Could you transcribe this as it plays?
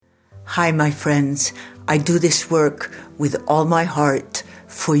Hi, my friends. I do this work with all my heart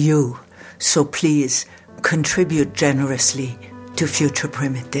for you. So please contribute generously to Future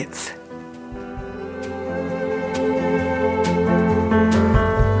Primitive.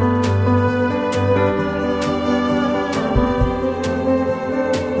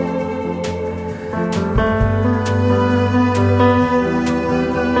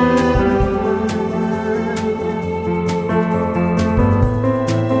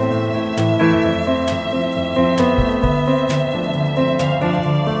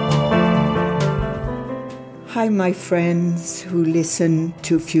 Hi, my friends who listen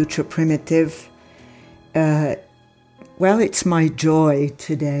to Future Primitive. Well, it's my joy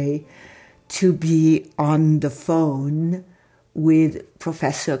today to be on the phone with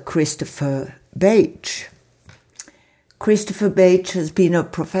Professor Christopher Bache. Christopher Bache has been a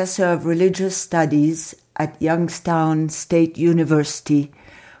professor of religious studies at Youngstown State University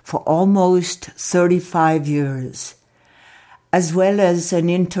for almost 35 years. As well as an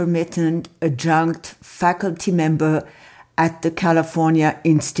intermittent adjunct faculty member at the California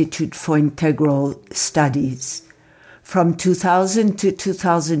Institute for Integral Studies. From 2000 to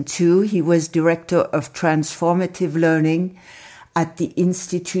 2002, he was Director of Transformative Learning at the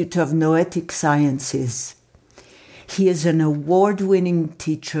Institute of Noetic Sciences. He is an award-winning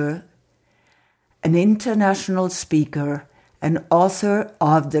teacher, an international speaker, and author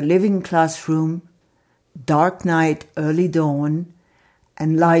of The Living Classroom, Dark Night, Early Dawn,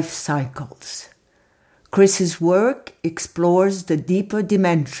 and Life Cycles. Chris's work explores the deeper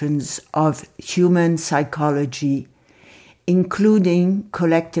dimensions of human psychology, including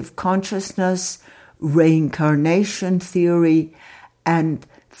collective consciousness, reincarnation theory, and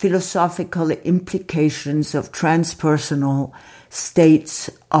philosophical implications of transpersonal states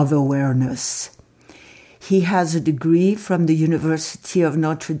of awareness. He has a degree from the University of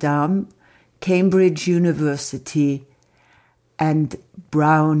Notre Dame, Cambridge University, and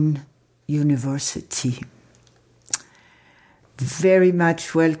Brown University. Very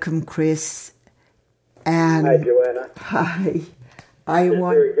much welcome, Chris. And hi, Joanna. Hi. It's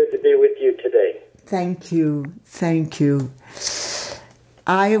very good to be with you today. Thank you.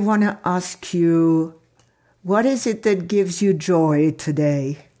 I want to ask you, what is it that gives you joy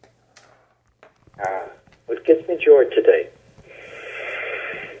today? What gives me joy today?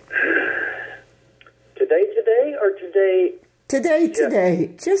 Today, or today? Today.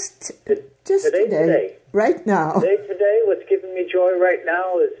 Just today. Right now. Today, what's giving me joy right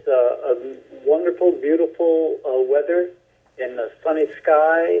now is a wonderful, beautiful weather in the sunny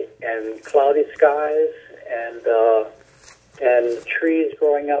sky and cloudy skies and trees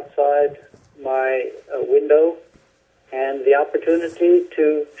growing outside my window and the opportunity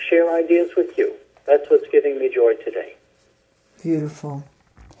to share ideas with you. That's what's giving me joy today. Beautiful.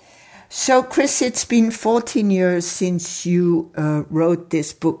 So, Chris, it's been 14 years since you wrote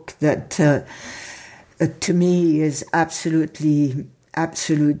this book that to me is absolutely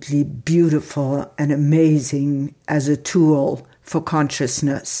beautiful and amazing as a tool for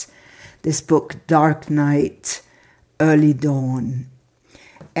consciousness. This book, Dark Night, Early Dawn.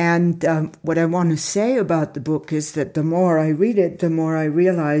 And what I want to say about the book is that the more I read it, the more I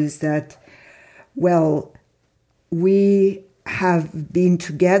realize that, well, we have been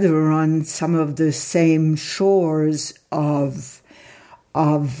together on some of the same shores of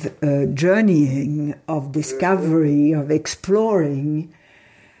journeying, of discovery, of exploring,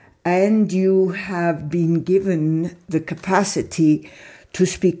 and you have been given the capacity to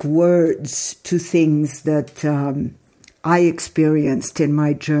speak words to things that I experienced in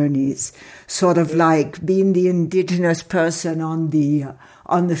my journeys, sort of like being the indigenous person on the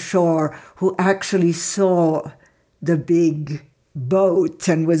shore who actually saw the big boat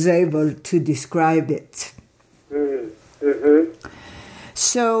and was able to describe it. Mm-hmm.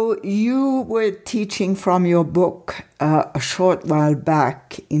 So you were teaching from your book a short while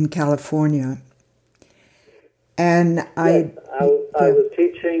back in California. And I was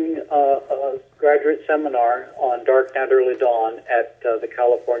teaching a graduate seminar on Dark Night, Early Dawn at the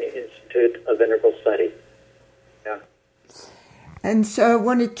California Institute of Integral Study. Yeah. And so I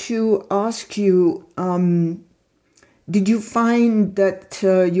wanted to ask you, did you find that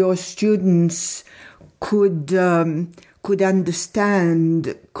your students could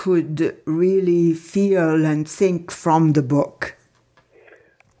understand, could really feel and think from the book?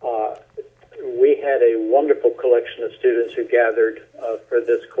 We had a wonderful collection of students who gathered for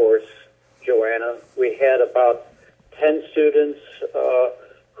this course, Joanna. We had about 10 students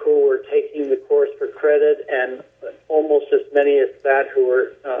who were taking the course for credit, and almost as many as that who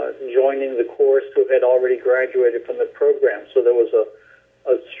were joining the course who had already graduated from the program. So there was a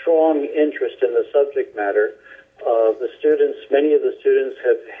strong interest in the subject matter. Many of the students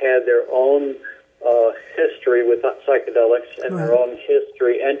have had their own history with psychedelics and their own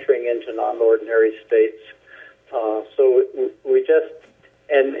history entering into non-ordinary states. So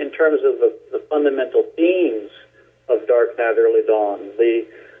and in terms of the fundamental themes of Dark Night, Early Dawn, the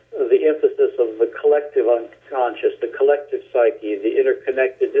emphasis of the collective unconscious, the collective psyche, the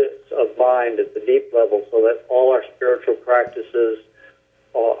interconnectedness of mind at the deep level, so that all our spiritual practices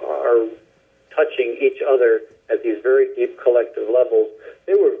are touching each other at these very deep collective levels.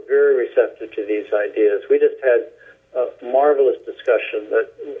 They were very receptive to these ideas. We just had a marvelous discussion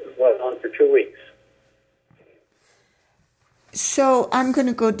that went on for 2 weeks. So I'm going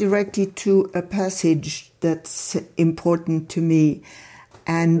to go directly to a passage that's important to me.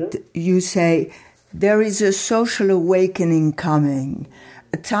 And you say, there is a social awakening coming,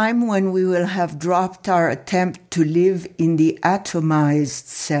 a time when we will have dropped our attempt to live in the atomized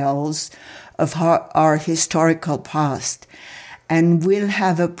cells of our historical past, and will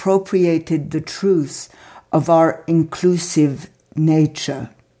have appropriated the truth of our inclusive nature.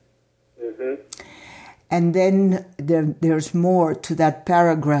 And then there's more to that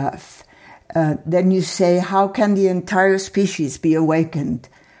paragraph. Then you say, how can the entire species be awakened?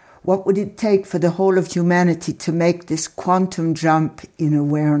 What would it take for the whole of humanity to make this quantum jump in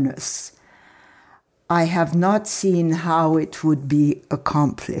awareness? I have not seen how it would be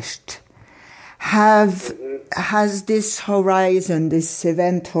accomplished. Has this horizon, this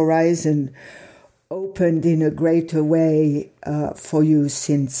event horizon, opened in a greater way for you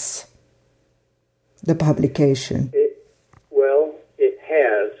since the publication? It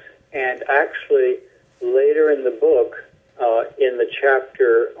has. And actually, later in the book, in the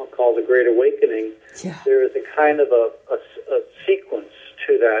chapter called The Great Awakening, there is a kind of a sequence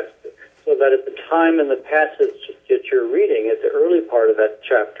to that, so that at the time in the passage that you're reading, at the early part of that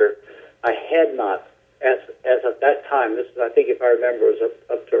chapter, I had not, as at that time, this is, I think if I remember, it was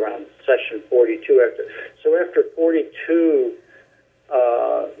up to around session 42. After 42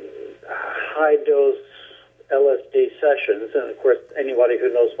 high-dose LSD sessions, and of course anybody who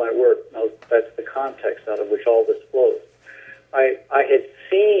knows my work knows that's the context out of which all this flows. I had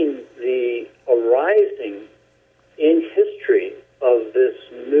seen the arising in history of this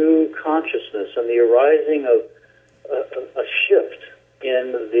new consciousness and the arising of a shift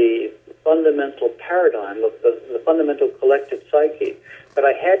in the fundamental paradigm of the fundamental collective psyche, but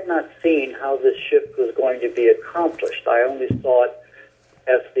I had not seen how this shift was going to be accomplished. I only saw it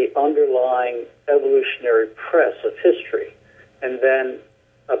as the underlying evolutionary press of history. And then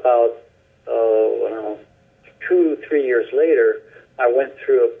about 2-3 years later, I went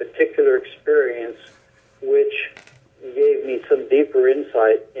through a particular experience which gave me some deeper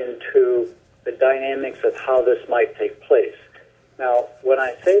insight into the dynamics of how this might take place. Now, when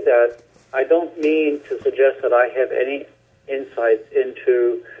I say that, I don't mean to suggest that I have any insights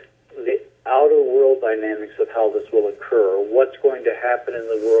into the outer world dynamics of how this will occur, or what's going to happen in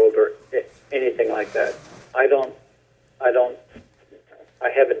the world, or anything like that. I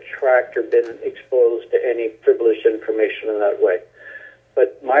haven't tracked or been exposed to any privileged information in that way.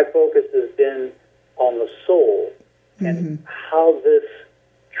 But my focus has been on the soul and how this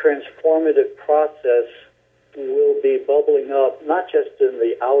transformative process will be bubbling up, not just in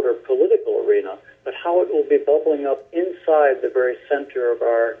the outer political arena, but how it will be bubbling up inside the very center of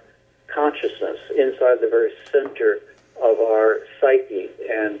our consciousness, inside the very center of our psyche.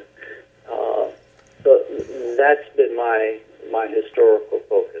 And so that's been my historical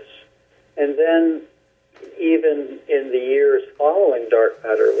focus. And then even in the years following Dark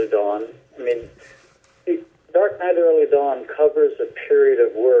Night, Early Dawn, I mean, Dark Night, Early Dawn covers a period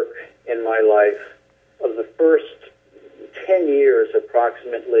of work in my life of the first 10 years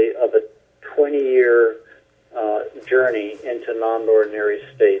approximately of a 20-year journey into non-ordinary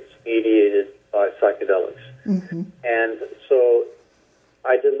states mediated by psychedelics. And so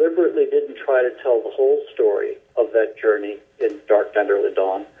I deliberately didn't try to tell the whole story of that journey in Dark Night, Early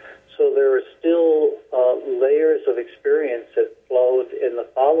Dawn. So there are still layers of experience that flowed in the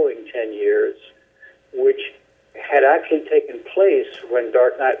following 10 years, which had actually taken place when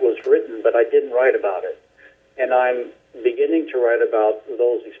Dark Night was written, but I didn't write about it. And I'm beginning to write about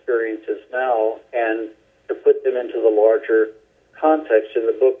those experiences now and to put them into the larger context in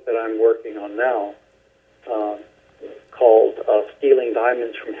the book that I'm working on now, called Stealing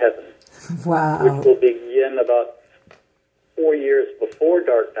Diamonds from Heaven. Wow. Which will begin about 4 years before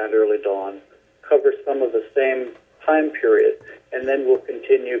Dark Night, Early Dawn, cover some of the same time period, and then we'll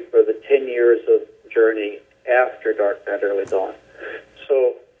continue for the 10 years of journey after Dark Night, Early Dawn.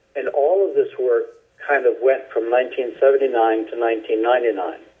 So, and all of this work kind of went from 1979 to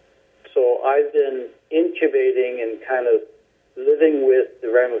 1999. so I've been incubating and kind of living with the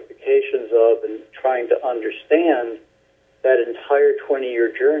ramifications of and trying to understand that entire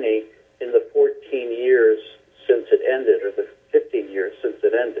 20-year journey in the 14 years since it ended, or the 15 years since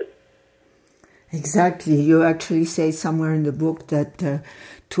it ended. Exactly. You actually say somewhere in the book that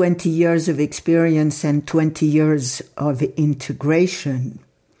 20 years of experience and 20 years of integration.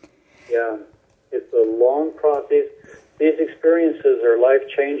 Yeah, it's a long process. These experiences are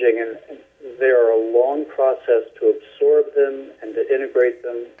life-changing, and they are a long process to absorb them and to integrate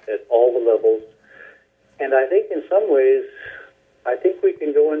them at all the levels. And I think in some ways, I think we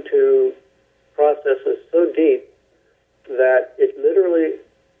can go into processes so deep that it literally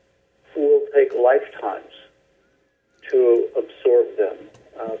will take lifetimes to absorb them.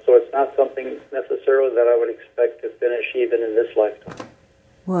 So it's not something necessarily that I would expect to finish even in this lifetime.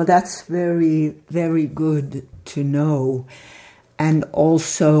 Well, that's very, very good to know. And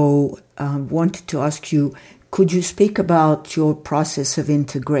also wanted to ask you, could you speak about your process of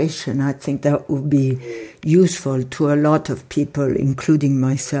integration? I think that would be useful to a lot of people, including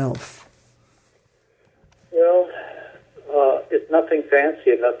myself. Well, it's nothing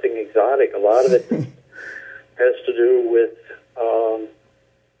fancy and nothing exotic. A lot of it has to do with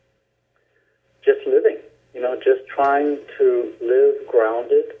just living, just trying to live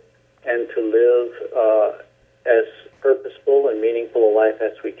grounded and to live as purposeful and meaningful a life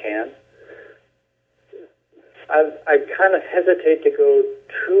as we can. I kind of hesitate to go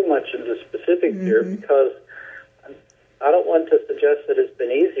too much into specifics here because I don't want to suggest that it's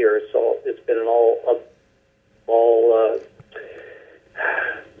been easier. So it's been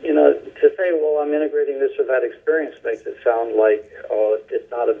to say, well, I'm integrating this or that experience makes it sound like, oh, it's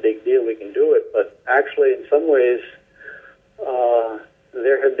not a big deal, we can do it. But actually, in some ways,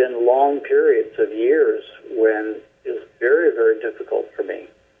 there have been long periods of years when it was very, very difficult for me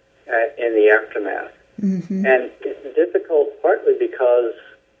in the aftermath. Mm-hmm. And it's difficult partly because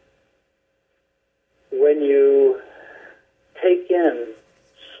when you take in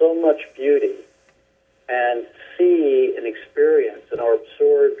so much beauty and see and experience and are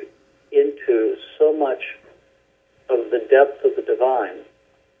absorbed into so much of the depth of the divine,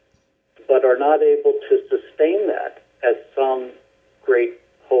 but are not able to sustain that as some great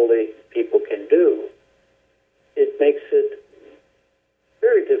holy people can do, it makes it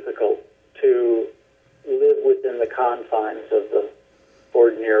very difficult to live within the confines of the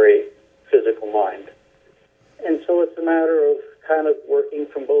ordinary physical mind. And so it's a matter of kind of working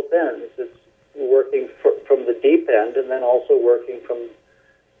from both ends. It's working from the deep end and then also working from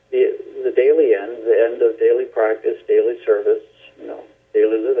the daily end, the end of daily practice, daily service,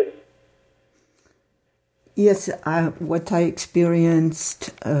 daily living. Yes, what I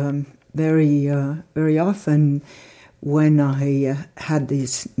experienced very often when I had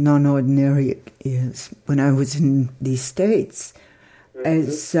this non-ordinary, when I was in the States,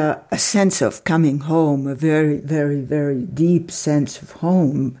 as a sense of coming home, a very, very, very deep sense of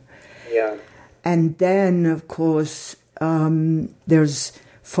home. Yeah. And then, of course,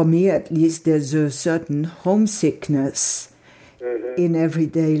 for me at least, there's a certain homesickness in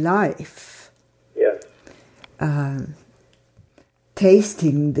everyday life. Yes.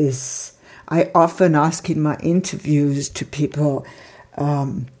 Tasting this, I often ask in my interviews to people,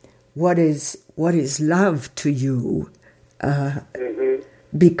 what is love to you?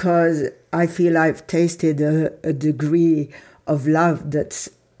 Because I feel I've tasted a degree of love that's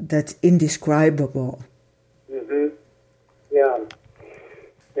indescribable.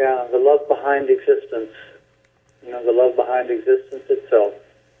 Yeah, the love behind existence. The love behind existence itself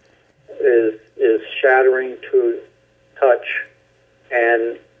is shattering to touch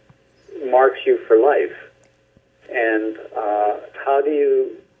and marks you for life. And how do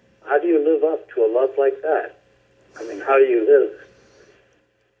you live up to a love like that? I mean, how do you live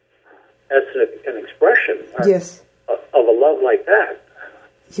as an expression yes. of a love like that?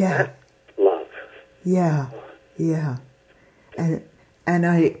 Yeah. That's love. Yeah. And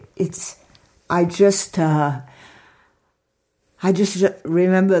I just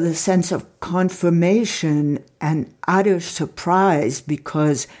remember the sense of confirmation and utter surprise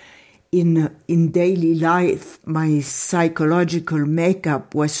because in daily life my psychological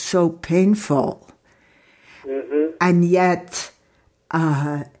makeup was so painful. And yet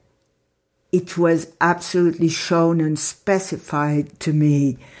it was absolutely shown and specified to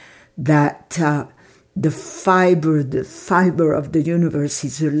me that the fiber of the universe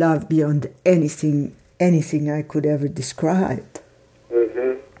is a love beyond anything I could ever describe.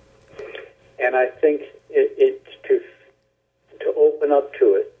 And I think it's to open up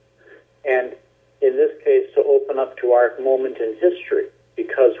to it, and in this case, to open up to our moment in history,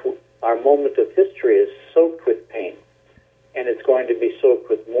 because our moment of history is soaked with pain, and it's going to be soaked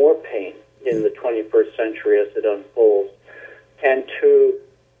with more pain in the 21st century as it unfolds. And to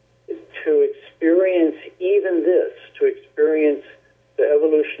experience even this, to experience the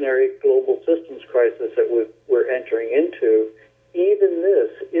evolutionary global systems crisis that we're entering into, even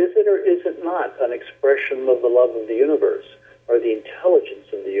this, is it or is it not an expression of the love of the universe or the intelligence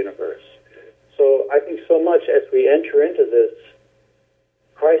of the universe? So I think so much as we enter into this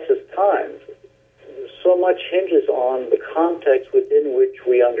crisis times, so much hinges on the context within which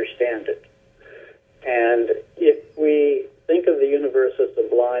we understand it. And if we think of the universe as a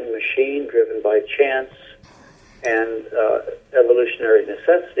blind machine driven by chance and evolutionary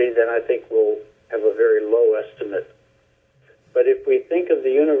necessity, then I think we'll have a very low estimate. But if we think of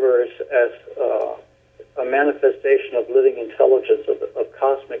the universe as a manifestation of living intelligence of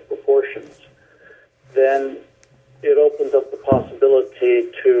cosmic proportions, then it opens up the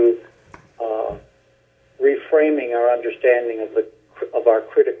possibility to reframing our understanding of our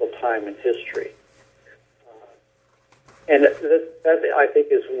critical time in history. And that, I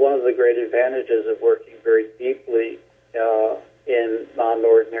think, is one of the great advantages of working very deeply in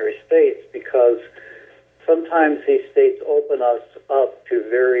non-ordinary states, because sometimes these states open us up to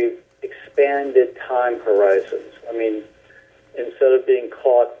very expanded time horizons. I mean, instead of being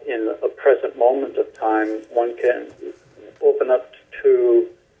caught in a present moment of time, one can open up to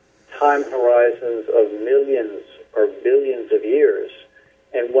time horizons of millions or billions of years.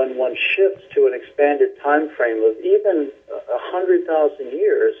 And when one shifts to an expanded time frame of even 100,000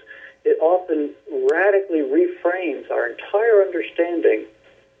 years, it often radically reframes our entire understanding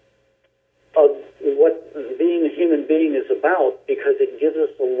of what being a human being is about, because it gives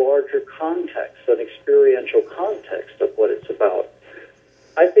us a larger context, an experiential context of what it's about.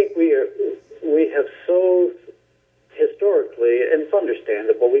 I think we have so historically, and it's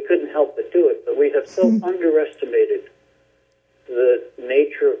understandable, we couldn't help but do it, but we have so underestimated the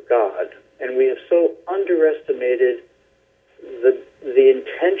nature of God, and we have so underestimated the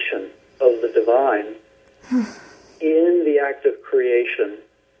intention of the divine in the act of creation.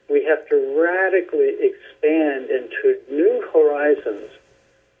 We have to radically expand into new horizons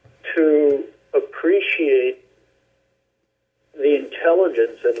to appreciate the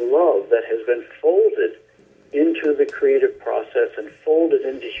intelligence and love that has been folded into the creative process and folded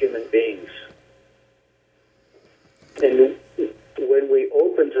into human beings. And when we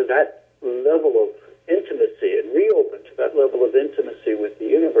open to that level of intimacy and reopen to that level of intimacy with the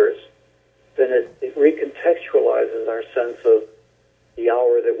universe, then it recontextualizes our sense of the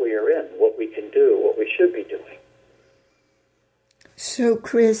hour that we are in, what we can do, what we should be doing. So,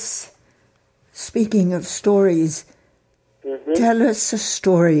 Chris, speaking of stories, tell us a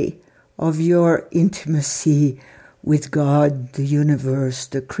story of your intimacy with God, the universe,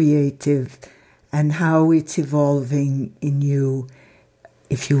 the creative, and how it's evolving in you,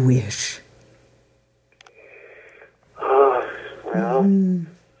 if you wish. Well,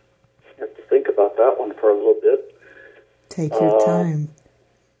 I have to think about that one for a little bit. Take your time.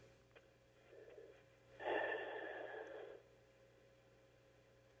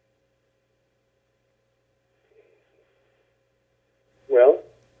 Well,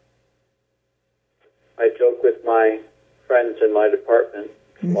 I joke with my friends in my department,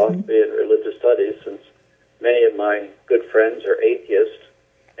 philosophy and religious studies, since many of my good friends are atheists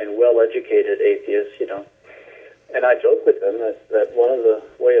and well-educated atheists, And I joke with them that one of the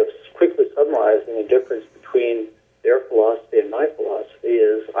way of quickly summarizing the difference between their philosophy and my philosophy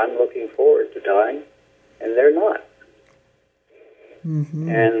is I'm looking forward to dying, and they're not.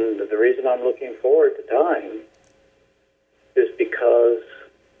 And the reason I'm looking forward to dying is because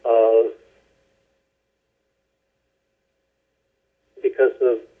of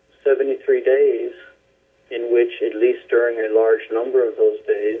 73 days in which, at least during a large number of those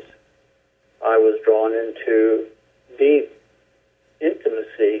days, I was drawn into deep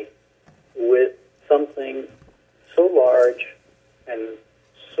intimacy with something so large and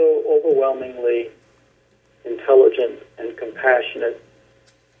so overwhelmingly intelligent and compassionate,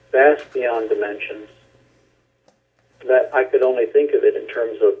 vast beyond dimensions, that I could only think of it in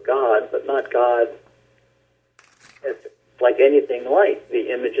terms of God, but not God as like anything like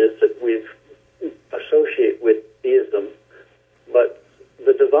the images that we associate with theism, but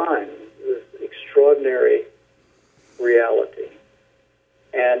the divine, this extraordinary reality.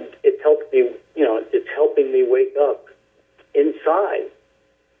 And it helped me, it's helping me wake up inside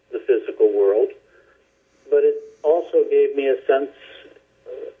the physical world, but it also gave me a sense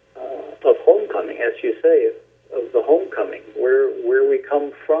of homecoming, as you say, of the homecoming, where we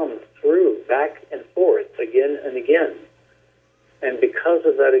come from, through, back and forth, again and again. And because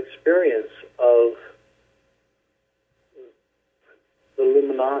of that experience of the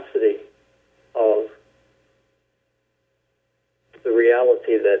luminosity of the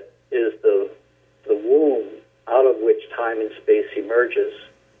reality that is the womb out of which time and space emerges,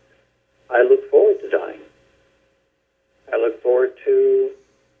 I look forward to dying. I look forward to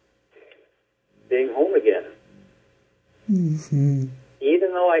being home again. Mm-hmm.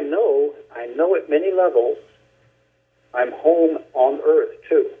 Even though I know at many levels, I'm home on Earth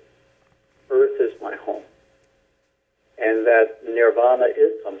too. Earth is my home. And that nirvana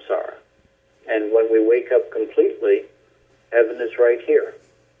is samsara. And when we wake up completely, heaven is right here.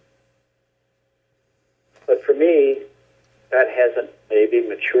 But for me, that hasn't maybe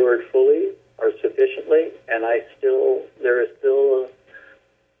matured fully or sufficiently, and there is still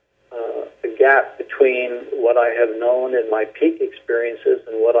a gap between what I have known in my peak experiences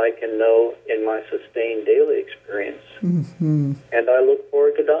and what I can know in my sustained daily experience. Mm-hmm. And I look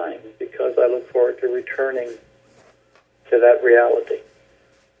forward to dying because I look forward to returning to that reality.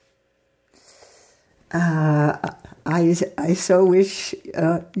 I so wish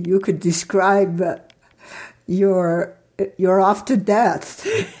you could describe your after death.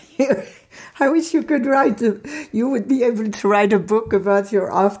 I wish you could you would be able to write a book about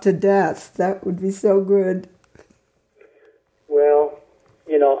your after death. That would be so good. Well,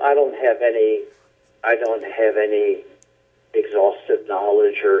 I don't have any exhaustive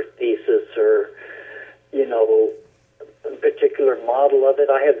knowledge or thesis or, a particular model of it.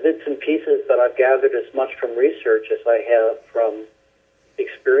 I have bits and pieces that I've gathered as much from research as I have from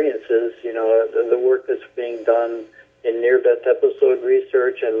experiences. The work that's being done in near-death episode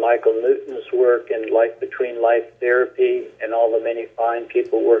research and Michael Newton's work and life between life therapy and all the many fine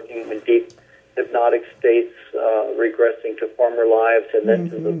people working in deep hypnotic states, regressing to former lives and then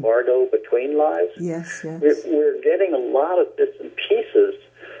to the bardo between lives. Yes. We're getting a lot of bits and pieces,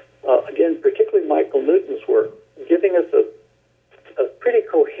 again, particularly Michael Newton's work, giving us a pretty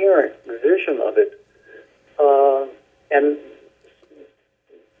coherent vision of it. And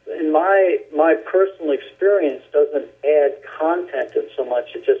in my personal experience doesn't add content in so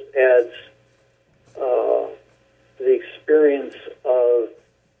much, it just adds the experience of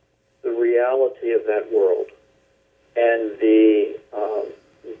the reality of that world and the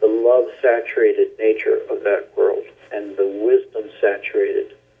love-saturated nature of that world and the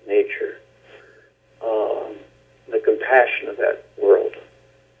wisdom-saturated nature, the compassion of that world.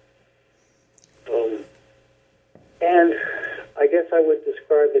 And I guess I would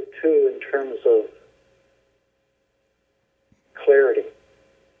describe it, too, in terms of clarity.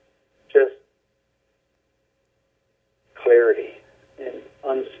 Just clarity. And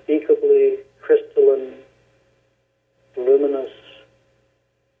unspeakably crystalline, luminous,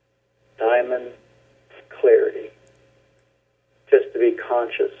 diamond clarity. Just to be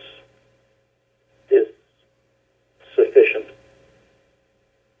conscious is sufficient.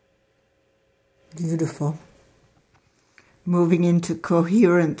 Beautiful. Moving into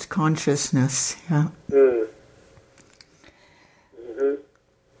coherent consciousness. Yeah. Mm-hmm.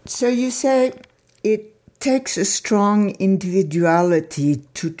 So you say it takes a strong individuality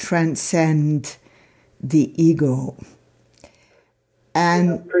to transcend the ego.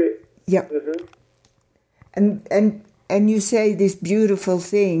 And and you say this beautiful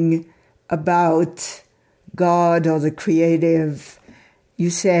thing about God or the creative.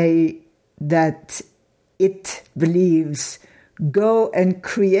 You say that it believes, go and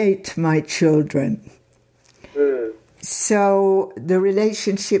create my children. So the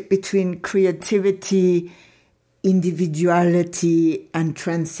relationship between creativity, individuality, and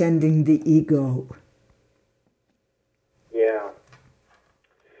transcending the ego. Yeah.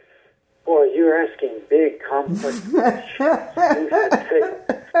 Boy, you're asking big, complex questions.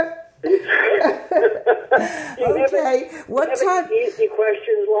 Okay, what time? Easy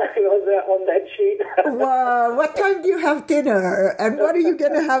questions lying on that sheet. Well, what time do you have dinner? And what are you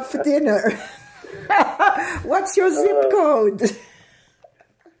going to have for dinner? What's your zip code?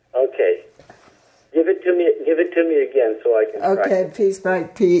 Okay, give it to me again so I can. Okay, practice. piece by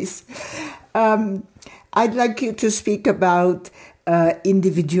piece. I'd like you to speak about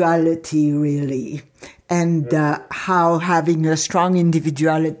individuality, really, and how having a strong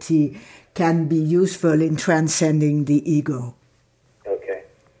individuality can be useful in transcending the ego. Okay.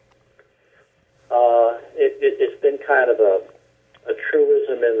 It's been kind of a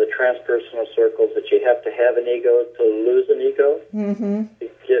truism in the transpersonal circles that you have to have an ego to lose an ego, to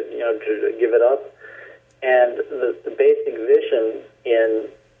give it up. And the basic vision in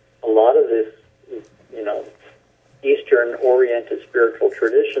a lot of this, Eastern-oriented spiritual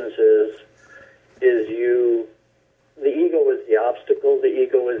traditions is you the ego is the obstacle, the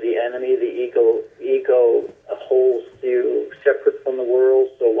ego is the enemy, the ego holds you separate from the world,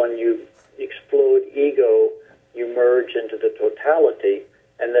 so when you explode ego, you merge into the totality,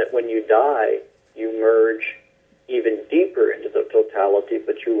 and that when you die, you merge even deeper into the totality,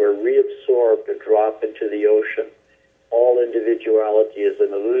 but you are reabsorbed or drop into the ocean. All individuality is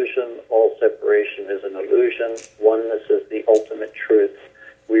an illusion, all separation is an illusion, oneness is the ultimate truth.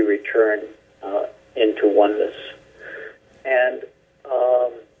 We return into oneness. And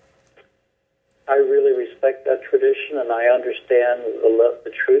I really respect that tradition, and I understand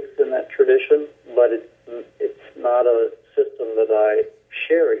the truth in that tradition, but it's not a system that I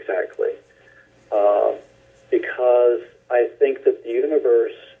share exactly, because I think that the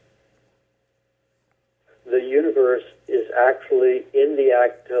universe is actually in the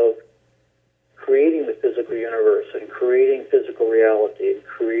act of creating the physical universe and creating physical reality and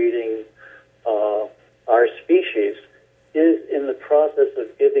creating our species, is in the process of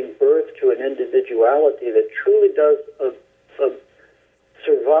giving birth to an individuality that truly does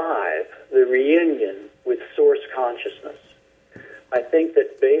survive the reunion with source consciousness. I think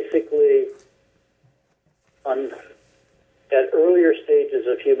that basically at earlier stages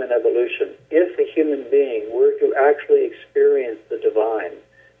of human evolution, if a human being were to actually experience the divine,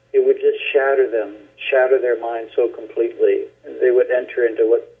 it would just shatter their mind so completely, and they would enter into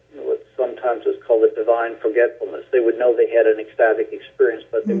what sometimes is called a divine forgetfulness. They would know they had an ecstatic experience,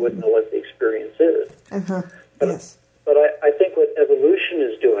 but they wouldn't know what the experience is. Yes. But I think what evolution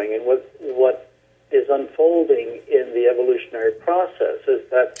is doing and what is unfolding in the evolutionary process is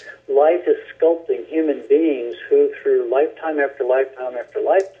that life is sculpting human beings who, through lifetime after lifetime after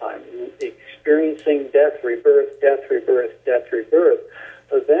lifetime, experiencing death, rebirth,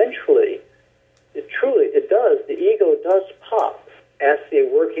 eventually, the ego does pop as the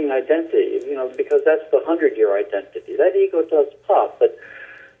working identity, because that's the 100-year identity. That ego does pop,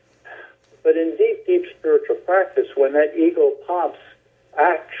 but in deep spiritual practice, when that ego pops,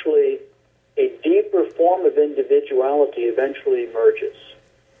 actually a deeper form of individuality eventually emerges.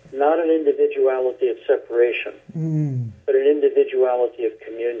 Not an individuality of separation, but an individuality of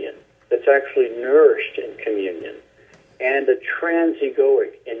communion that's actually nourished in communion, and a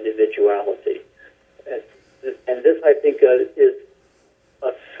trans-egoic individuality. And this, I think, is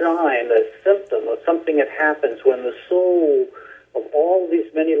a sign, a symptom of something that happens when the soul of all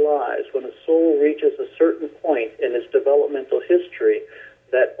these many lives, when a soul reaches a certain point in its developmental history,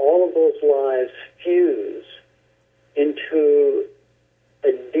 that all of those lives fuse into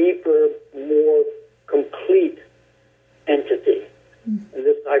a deeper, more complete entity. And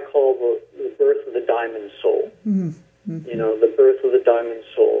this I call the birth of the diamond soul. The birth of the diamond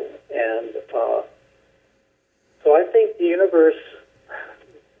soul. And so I think the universe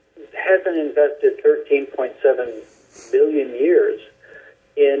hasn't invested 13.7 billion years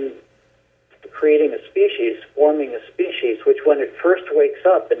in creating a species, forming a species, which when it first wakes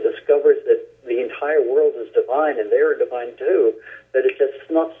up and discovers that the entire world is divine and they're divine too, that it just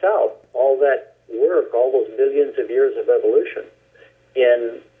snuffs out all that work, all those billions of years of evolution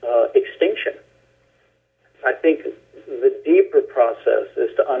in extinction. I think the deeper process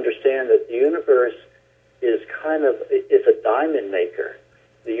is to understand that the universe is a diamond maker.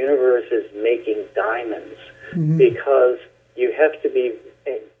 The universe is making diamonds because you have to be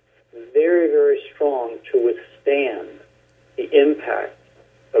very, very strong to withstand the impact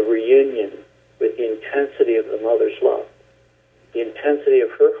of reunion with the intensity of the mother's love. The intensity of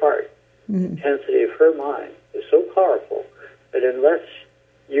her heart, the intensity of her mind is so powerful that unless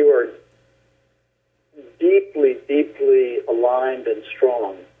you are deeply, deeply aligned and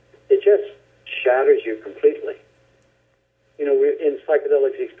strong, it just shatters you completely. We're in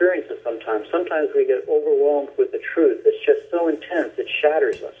psychedelic experiences sometimes we get overwhelmed with the truth. It's just so intense, it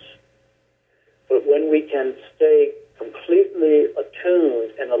shatters us. But when we can stay completely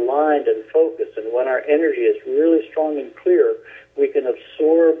attuned and aligned and focused, and when our energy is really strong and clear, we can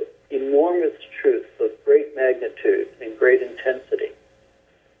absorb enormous truths of great magnitude and great intensity.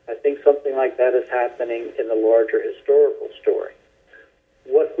 I think something like that is happening in the larger historical story.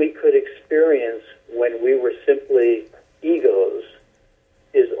 What we could experience when we were simply egos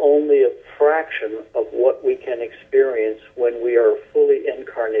is only a fraction of what we can experience when we are fully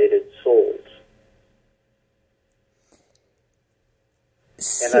incarnated souls.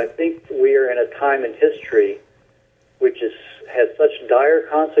 And I think we are in a time in history which has such dire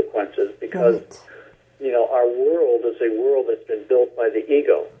consequences because, our world is a world that's been built by the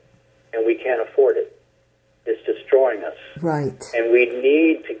ego, and we can't afford it. It's destroying us. Right. And we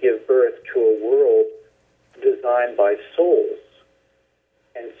need to give birth to a world designed by souls.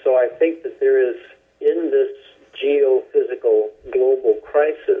 And so I think that there is, in this geophysical global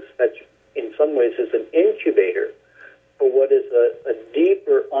crisis that in some ways is an incubator for what is a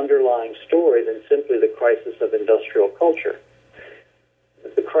deeper underlying story than simply the crisis of industrial culture.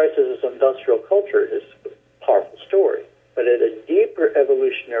 The crisis of industrial culture is a powerful story, but at a deeper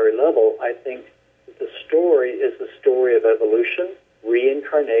evolutionary level, I think the story is the story of evolution,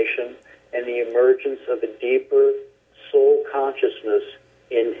 reincarnation, and the emergence of a deeper soul consciousness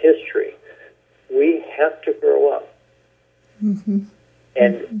in history. We have to grow up. Mm-hmm.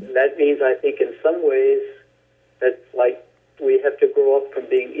 And that means, I think, in some ways, that's like we have to grow up from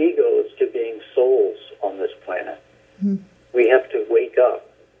being egos to being souls on this planet. Mm-hmm. We have to wake up.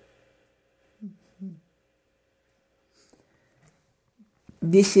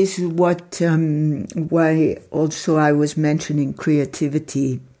 This is why also I was mentioning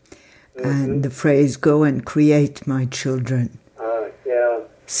creativity and the phrase, go and create, my children. Yeah.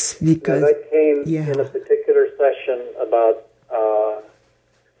 Because that came in a particular session about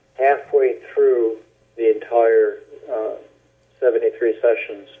halfway through the entire 73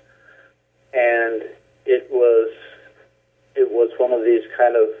 sessions. And it was one of these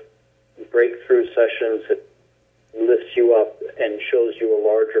kind of breakthrough sessions that lifts you up and shows you a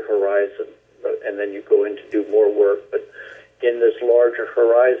larger horizon, and then you go in to do more work. But in this larger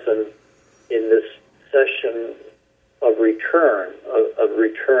horizon, in this session of return, of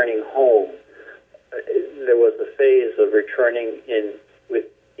returning home, there was a phase of returning in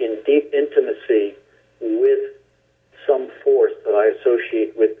deep intimacy with some force that I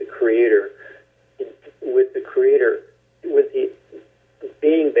associate with the Creator, with the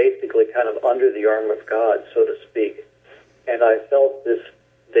being basically kind of under the arm of God, so to speak. And I felt this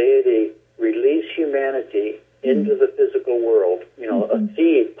deity release humanity into the physical world, a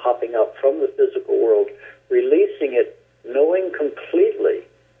seed popping up from the physical world, releasing it, knowing completely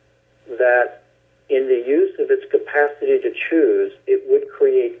that in the use of its capacity to choose, it would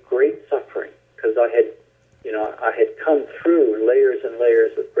create great suffering, because I had come through layers and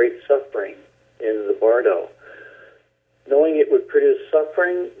layers of great suffering in the Bardo, knowing it would produce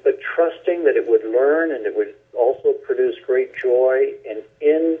suffering, but trusting that it would learn and it would also produce great joy. And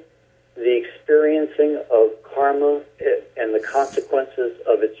in the experiencing of karma and the consequences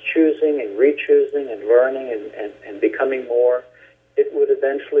of its choosing and re-choosing and learning and becoming more, it would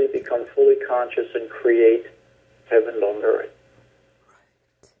eventually become fully conscious and create heaven on earth.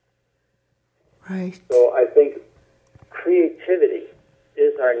 Right. So I think creativity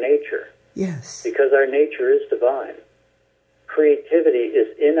is our nature. Yes. Because our nature is divine. Creativity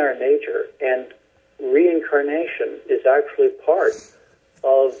is in our nature, and reincarnation is actually part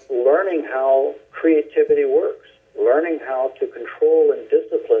of learning how creativity works, learning how to control and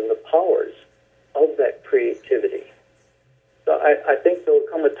discipline the powers of that creativity. So I think there will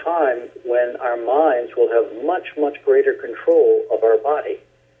come a time when our minds will have much, much greater control of our body.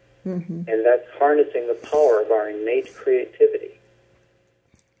 Mm-hmm. And that's harnessing the power of our innate creativity.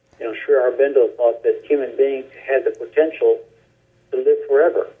 Sri Aurobindo thought that human beings had the potential to live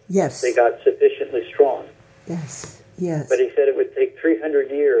forever. Yes. They got sufficiently strong. Yes, yes. But he said it would take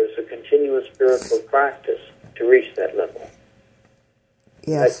 300 years of continuous spiritual practice to reach that level.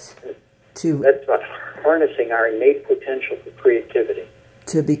 Yes. That's about harnessing our innate potential for creativity.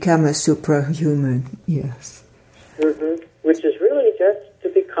 To become a superhuman, yes. Mm-hmm. Which is really just to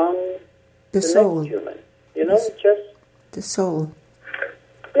become the soul. Next human. Just the soul.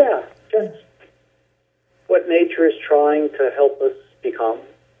 Yeah, just what nature is trying to help us become.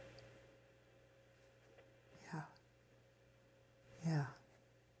 Yeah.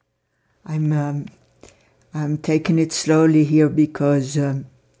 I'm taking it slowly here because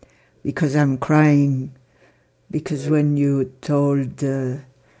I'm crying, because when you told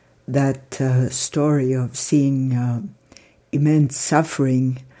that story of seeing immense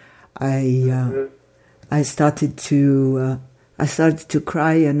suffering, I started to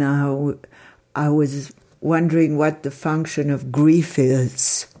cry, and I was wondering what the function of grief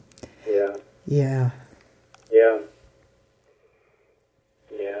is. Yeah. Yeah. Yeah.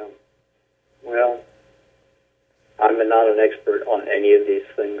 Yeah. Well, I'm not an expert on any of these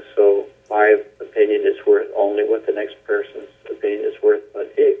things, so my opinion is worth only what the next person's opinion is worth.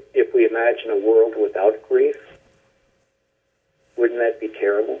 But if we imagine a world without grief, wouldn't that be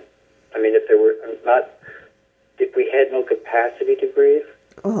terrible? I mean, if we had no capacity to grieve,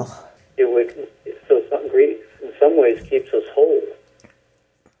 it would. So grief, in some ways, keeps us whole.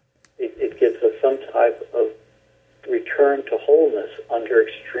 It gives us some type of return to wholeness under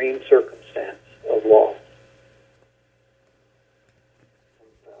extreme circumstance of loss.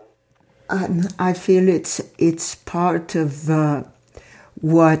 I feel it's part of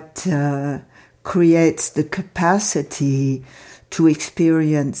what creates the capacity to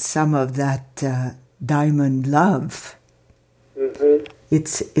experience some of that diamond love. Mm-hmm.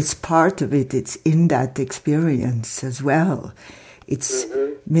 It's part of it. It's in that experience as well. It's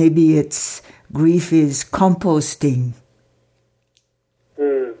maybe it's grief is composting.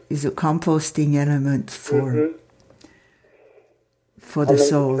 Is a composting element for the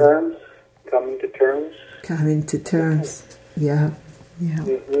soul. Coming to terms. Coming to terms. Yeah.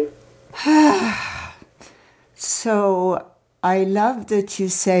 So I love that you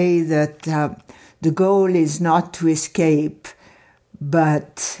say that the goal is not to escape,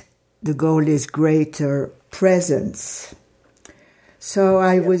 but the goal is greater presence. So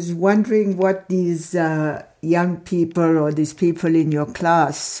I was wondering what these young people or these people in your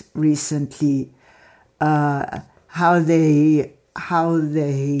class recently, how they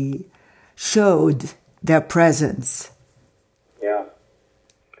showed their presence. Yeah.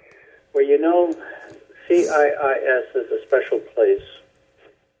 Well, CIIS is a special place.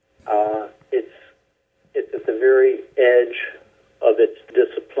 It's at the very edge of its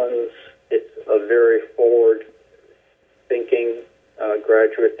disciplines. It's a very forward-thinking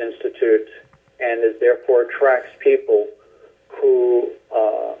graduate institute, and it therefore attracts people who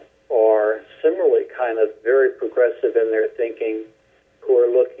are similarly kind of very progressive in their thinking, who are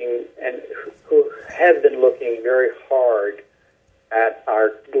looking and who have been looking very hard at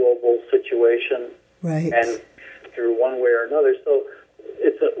our global situation, right, and through one way or another. So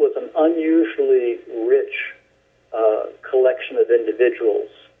it was an unusually rich collection of individuals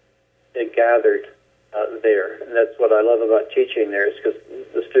that gathered there. And that's what I love about teaching there, is because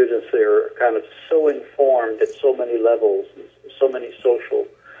the students there are kind of so informed at so many levels, so many social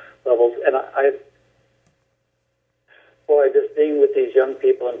levels. And just being with these young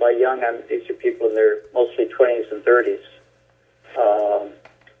people, and by young, these are people in their mostly 20s and 30s,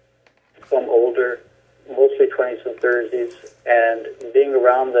 some older, mostly 20s and 30s, and being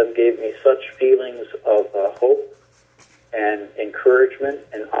around them gave me such feelings of hope and encouragement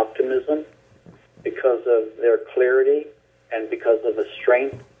and optimism because of their clarity and because of the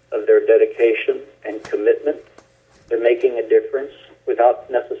strength of their dedication and commitment. They're making a difference without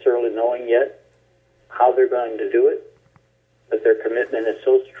necessarily knowing yet how they're going to do it, but their commitment is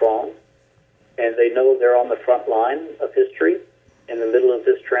so strong, and they know they're on the front line of history in the middle of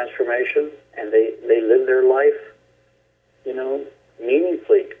this transformation, and they live their life,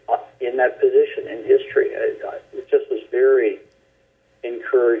 meaningfully in that position in history. It just was very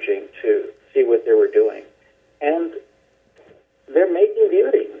encouraging to see what they were doing. And they're making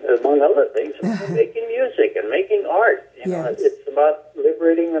beauty, among other things. They're making music and making art. Yes. It's about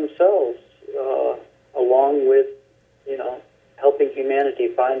liberating themselves along with, helping humanity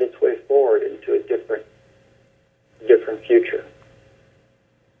find its way forward into a different future.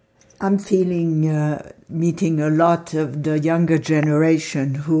 I'm feeling meeting a lot of the younger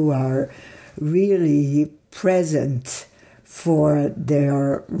generation who are really present for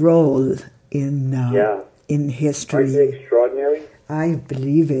their role in history. Aren't they extraordinary? I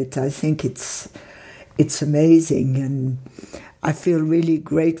believe it. I think it's amazing, and I feel really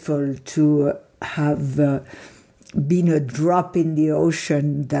grateful to have been a drop in the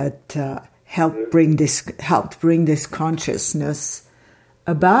ocean that helped bring this consciousness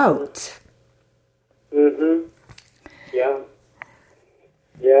about.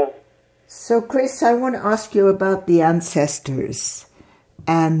 Yeah. So, Chris, I want to ask you about the ancestors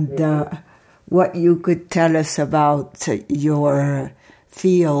and what you could tell us about your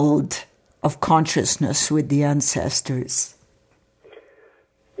field of consciousness with the ancestors.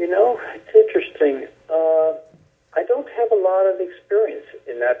 It's interesting. I don't have a lot of experience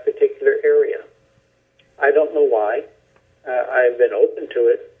in that particular area. I don't know why. I've been open to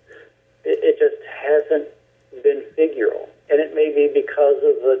it. It just hasn't been figural. And it may be because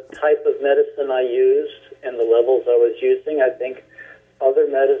of the type of medicine I used and the levels I was using. I think other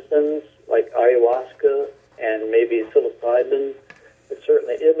medicines like ayahuasca and maybe psilocybin, and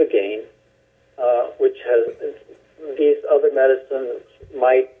certainly ibogaine, which has these other medicines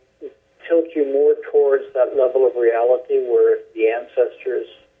might tilt you more towards that level of reality where the ancestors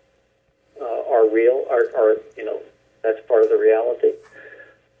are real, are that's part of the reality.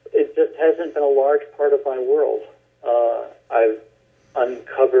 It just hasn't been a large part of my world.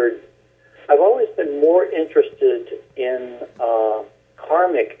 I've always been more interested in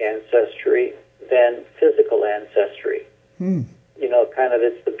karmic ancestry than physical ancestry.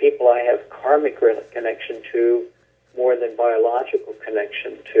 It's the people I have karmic connection to more than biological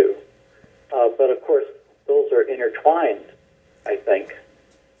connection to. But of course, those are intertwined, I think.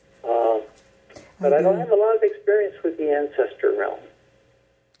 But I don't have a lot of experience with the ancestor realm.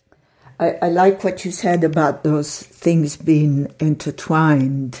 I like what you said about those things being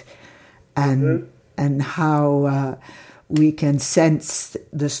intertwined, and how we can sense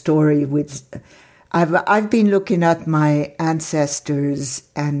the story with. I've been looking at my ancestors,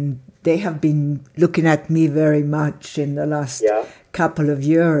 and they have been looking at me very much in the last couple of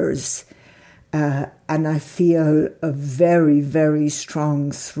years, and I feel a very, very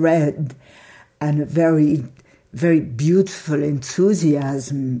strong thread and a very, very beautiful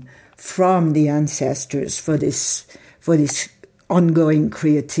enthusiasm from the ancestors for this ongoing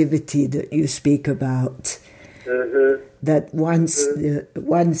creativity that you speak about. That once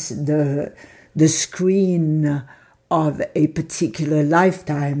the screen of a particular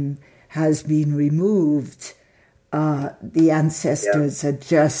lifetime has been removed, the ancestors are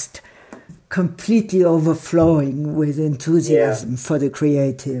just completely overflowing with enthusiasm for the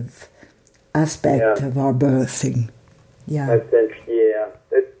creative aspect of our birthing. That's interesting.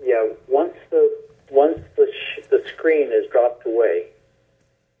 Once the screen is dropped away,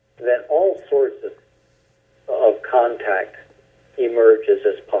 then all sorts of contact emerges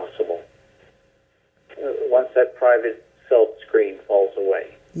as possible. Once that private self screen falls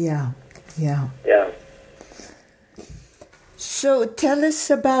away. Yeah. So tell us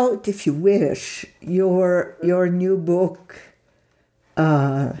about, if you wish, your new book.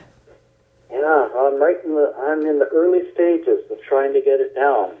 I'm in the early stages of trying to get it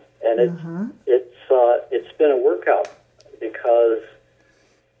down, and it's been a workout because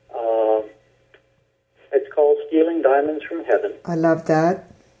it's called Stealing Diamonds from Heaven. I love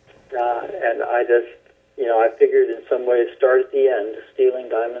that. And I just, I figured in some ways start at the end, Stealing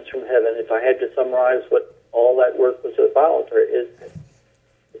Diamonds from Heaven. If I had to summarize what all that work was about,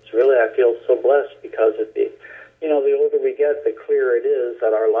 it's really, I feel so blessed because the older we get, the clearer it is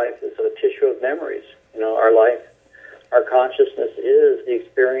that our life is a tissue of memories. Our life, our consciousness is the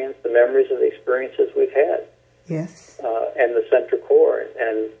experience, the memories of the experiences we've had. Yes. And the central core.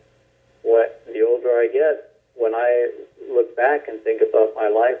 And the older I get, when I look back and think about my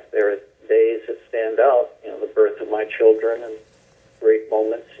life, there are days that stand out, the birth of my children and great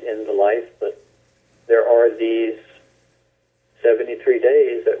moments in the life, but there are these 73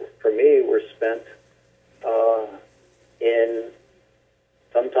 days that, for me, were spent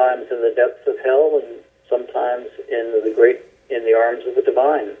sometimes in the depths of hell and sometimes in the arms of the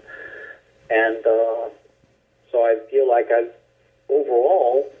divine. And so I feel like I've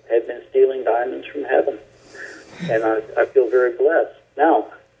overall had been stealing diamonds from heaven. And I feel very blessed. Now,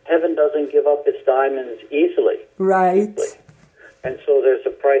 heaven doesn't give up its diamonds easily. Right. And so there's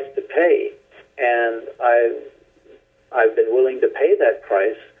a price to pay. And I've been willing to pay that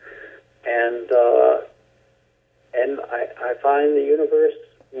price. And I find the universe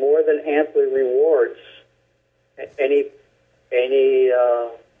more than amply rewards any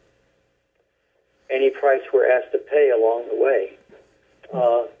price we're asked to pay along the way.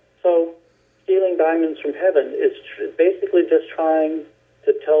 So Stealing Diamonds from Heaven is basically just trying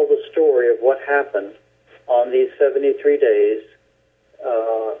to tell the story of what happened on these 73 days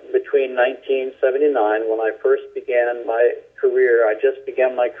between 1979, when I first began my career. I just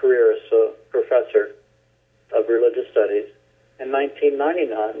began my career as a professor of religious studies, and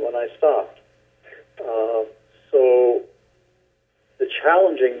 1999 when I stopped. So the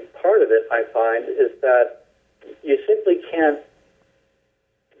challenging part of it, I find, is that you simply can't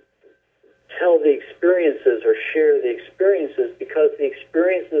tell the experiences or share the experiences because the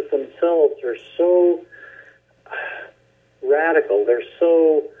experiences themselves are so radical. They're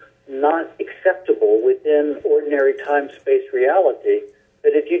so not acceptable within ordinary time-space reality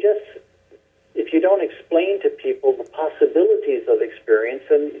that if you don't explain to people the possibilities of experience,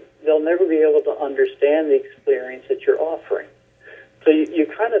 then they'll never be able to understand the experience that you're offering. So you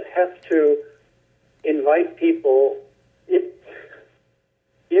kind of have to invite people.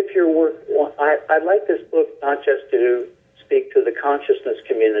 If your work, I like this book not just to speak to the consciousness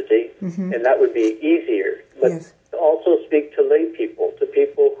community, and that would be easier, but also speak to lay people, to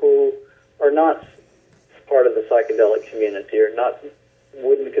people who are not part of the psychedelic community or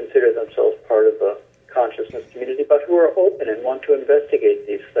wouldn't consider themselves part of the consciousness community, but who are open and want to investigate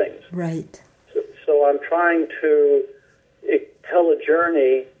these things. Right. So I'm trying to tell a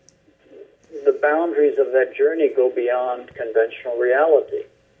journey. The boundaries of that journey go beyond conventional reality,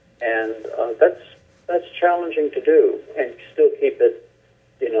 and that's challenging to do, and still keep it,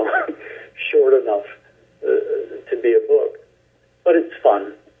 short enough to be a book. But it's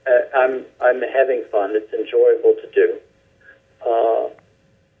fun. I'm having fun. It's enjoyable to do,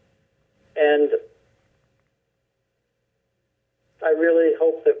 and I really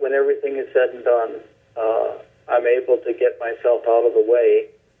hope that when everything is said and done, I'm able to get myself out of the way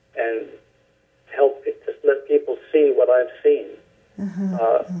and help just let people see what I've seen.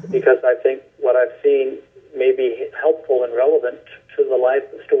 Because I think what I've seen may be helpful and relevant to the life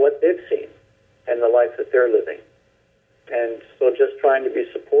as to what they've seen and the life that they're living. And so just trying to be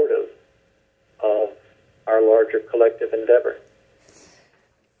supportive of our larger collective endeavor.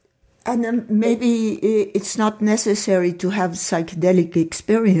 And maybe it's not necessary to have psychedelic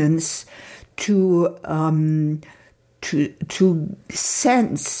experience to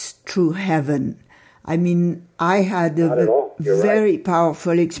sense true heaven. I mean, I had a very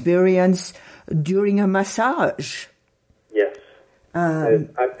powerful experience during a massage. Yes. I've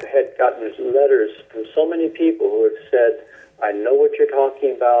had gotten letters from so many people who have said, I know what you're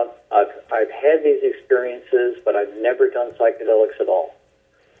talking about. I've had these experiences, but I've never done psychedelics at all.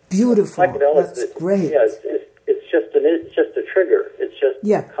 Beautiful. Psychedelics, that's great. Yeah, it's just a trigger. It's just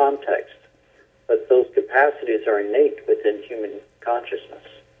context. But those capacities are innate within human consciousness.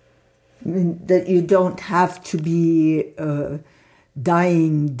 I mean, that you don't have to be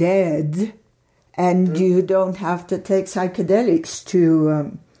dying dead, and you don't have to take psychedelics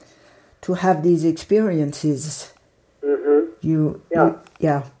to have these experiences.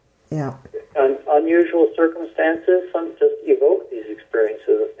 And unusual circumstances, some just evoke these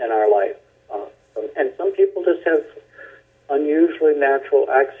experiences in our life. And some people just have unusually natural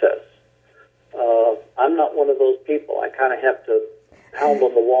access. I'm not one of those people. I kind of have to pound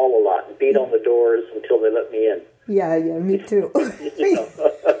on the wall a lot and beat on the doors until they let me in. Yeah, me too.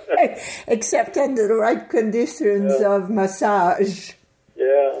 Except under the right conditions of massage.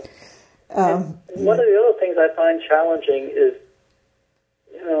 Yeah. One of the other things I find challenging is,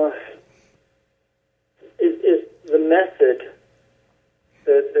 is the method.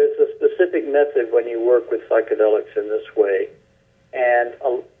 There's a specific method when you work with psychedelics in this way, and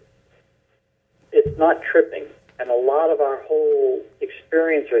it's not tripping. And a lot of our whole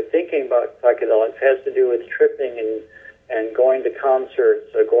experience or thinking about psychedelics has to do with tripping and going to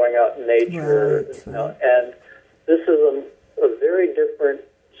concerts or going out in nature. Right. And this is a very different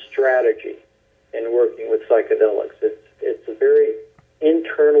strategy in working with psychedelics. It's a very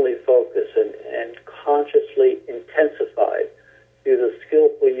internally focused and consciously intensified through the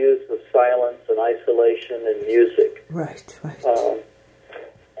skillful use of silence and isolation and music. Right.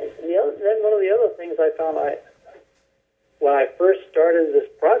 Then one of the other things I found when I first started this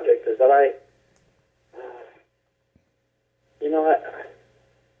project is that I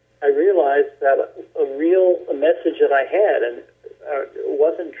realized that a message that I had, and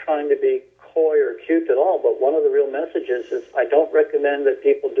wasn't trying to be coy or cute at all, but one of the real messages is I don't recommend that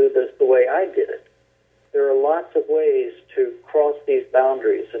people do this the way I did it. There are lots of ways to cross these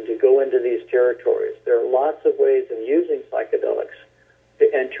boundaries and to go into these territories. There are lots of ways of using psychedelics to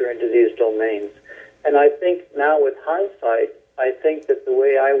enter into these domains. And I think now with hindsight, I think that the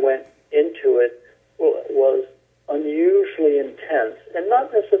way I went into it was unusually intense and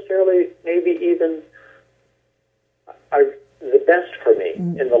not necessarily maybe even the best for me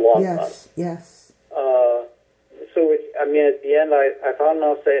in the long run. Yes. At the end, I found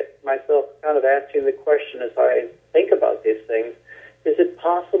myself kind of asking the question as I think about these things, is it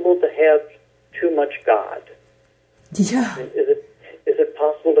possible to have too much God? Yeah. Is it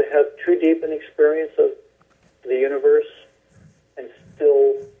possible to have too deep an experience of the universe and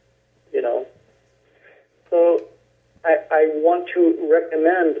still, So I want to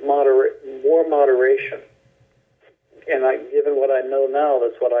recommend more moderation. And given what I know now,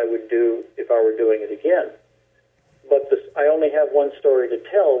 that's what I would do if I were doing it again. But I only have one story to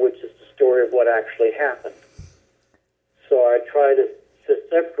tell, which is the story of what actually happened. So I try to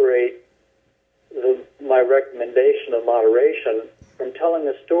separate my recommendation of moderation from telling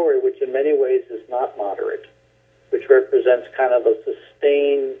a story which in many ways is not moderate, which represents kind of a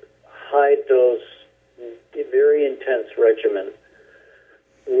sustained, high-dose, very intense regimen,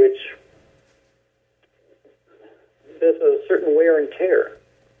 which there's a certain wear and tear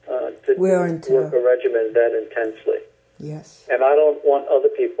to work a regimen that intensely. Yes. And I don't want other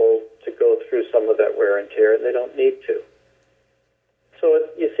people to go through some of that wear and tear, and they don't need to. So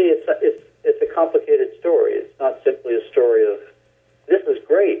it's a complicated story. It's not simply a story of, this is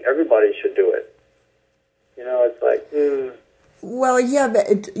great, everybody should do it. It's like, Well, yeah,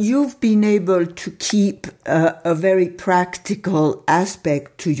 but you've been able to keep a very practical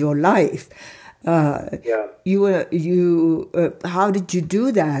aspect to your life. How did you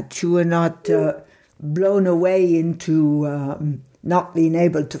do that? You were not blown away into not being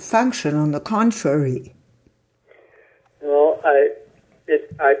able to function. On the contrary. Well, I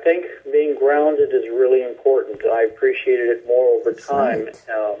think being grounded is really important. I appreciated it more over time. Right.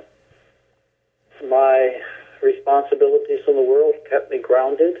 responsibilities in the world kept me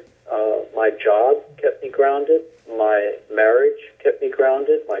grounded. My job kept me grounded. My marriage kept me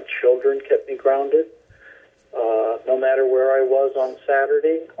grounded. My children kept me grounded. No matter where I was on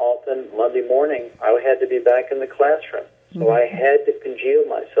Saturday, often Monday morning, I had to be back in the classroom. So I had to congeal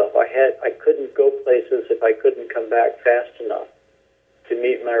myself. I couldn't go places if I couldn't come back fast enough to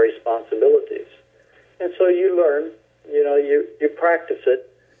meet my responsibilities. And so you learn, you practice it,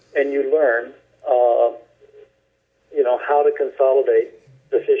 and you learn, how to consolidate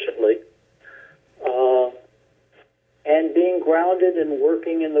efficiently. And being grounded and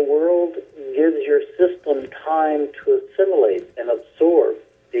working in the world gives your system time to assimilate and absorb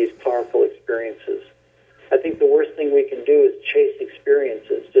these powerful experiences. I think the worst thing we can do is chase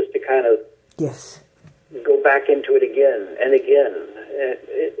experiences just to kind of go back into it again and again.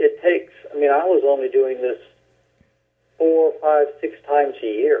 It takes, I was only doing this 4, 5, 6 times a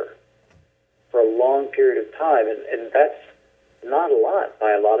year for a long period of time, and that's not a lot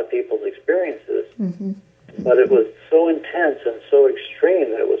by a lot of people's experiences. Mm-hmm. But it was so intense and so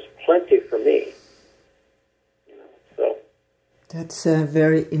extreme that it was plenty for me. That's a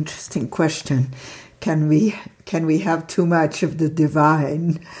very interesting question. Can we have too much of the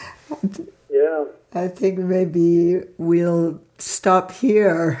divine? Yeah. I think maybe we'll stop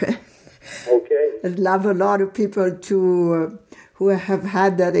here. Okay. I'd love a lot of people who have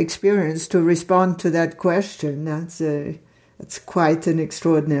had that experience to respond to that question. That's quite an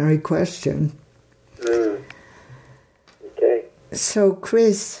extraordinary question. Mm. Okay. So,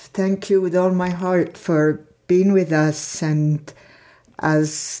 Chris, thank you with all my heart for being with us. And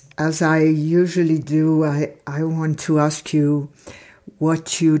as I usually do, I want to ask you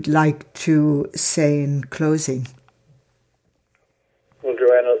what you'd like to say in closing. Well,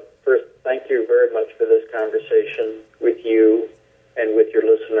 Joanna, first, thank you very much for this conversation with you and with your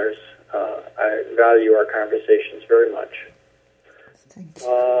listeners. I value our conversations very much. Thank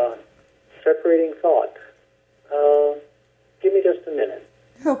you. Separating thought. Give me just a minute.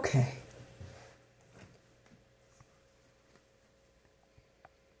 Okay.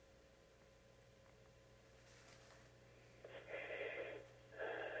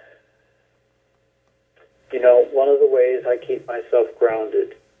 One of the ways I keep myself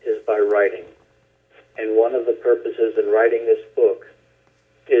grounded is by writing. And one of the purposes in writing this book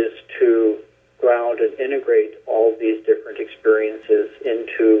is to ground and integrate all these different experiences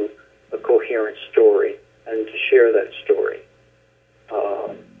into a coherent story and to share that story.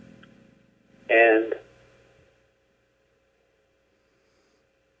 And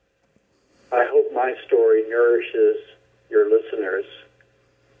I hope my story nourishes your listeners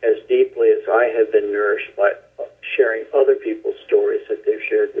as deeply as I have been nourished by sharing other people's stories that they've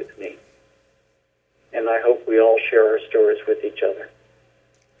shared with me. And I hope we all share our stories with each other.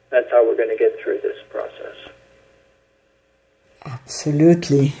 That's how we're going to get through this process.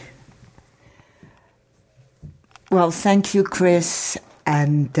 Absolutely. Well, thank you, Chris.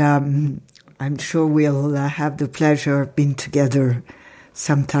 And I'm sure we'll have the pleasure of being together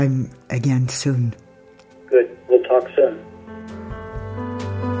sometime again soon.